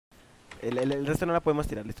El resto no la podemos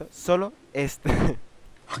tirar, ¿listo? Solo este.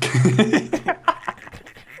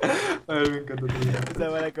 A ver, me encanta tu vida. Esta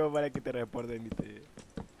vara como para que te reporten y te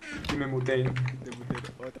Y me muteen. muteen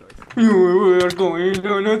otra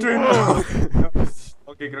vez.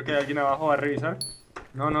 Ok, creo que hay alguien abajo va a revisar.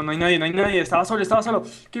 No, no hay nadie, no hay nadie. Estaba solo, estaba solo.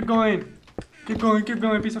 Keep going. Keep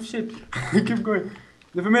going, piece of shit. Keep going.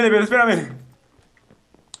 Dfml, pero espérame.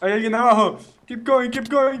 Hay alguien abajo. Keep going, yo.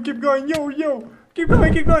 Keep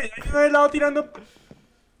going. Hay uno del lado tirando.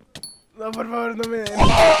 No, por favor, no me den.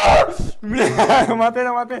 Lo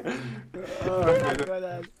maté.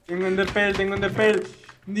 Tengo Enderpell.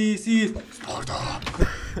 This is Sparta.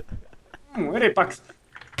 Muere, Pax.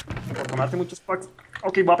 Por tomarte muchos packs.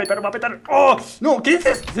 Ok, va a petar. ¡Oh! ¡No! ¿Qué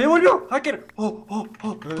dices? ¡Se devolvió! ¡Hacker! ¡Oh!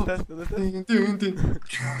 ¿Dónde estás?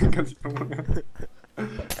 Casi me murió.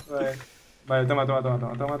 Vale, toma.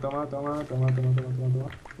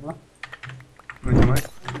 No llamas.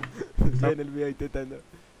 Estoy en el video intentando.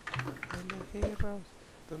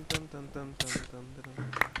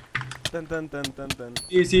 Tan.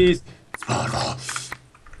 This is Sparta.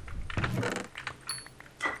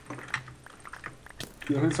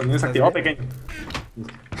 Tienes el sonido desactivado pequeño.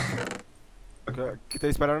 ¿Qué te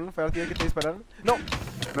dispararon? ¿Fue a ti que te dispararon? ¡No!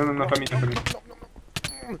 No, para mí.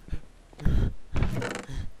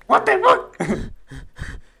 What the fuck?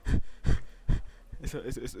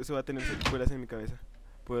 Eso va a tener secuelas en mi cabeza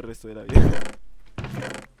por el resto de la vida.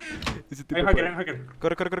 Hay un hacker.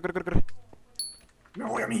 Corre. Me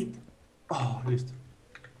voy a mí. Oh, listo.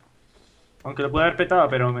 Aunque lo pude haber petado,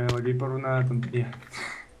 pero me volví por una tontería.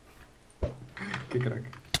 Qué crack.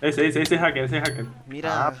 Ese hacker.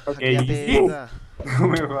 Mira, okay. hackeate esta. No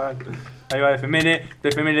me jodas. Ahí va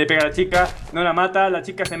Dfml le pega a la chica, no la mata, la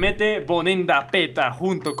chica se mete, Bonenda peta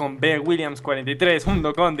junto con B. Williams 43,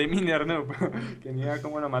 junto con The Miner Noob. Que ni idea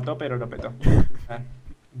cómo lo mató, pero lo petó.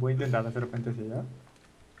 Voy a intentar hacer fantasía, ¿ya?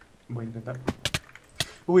 Voy a intentar.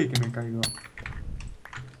 Uy, que me caigo.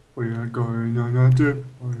 A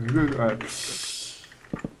ver.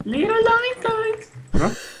 Little Light.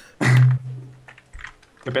 ¿No?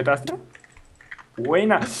 ¿Te petaste?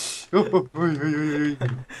 Buena.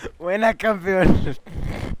 Buena, campeón.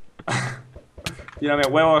 Tírame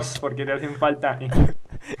huevos porque te hacen falta. ¿Qué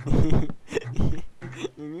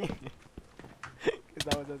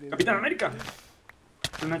estamos haciendo? Capitán América.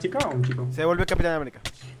 ¿Es una chica o un chico? Se vuelve Capitán América.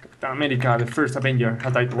 Capitán América, the first Avenger.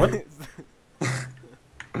 Has died what?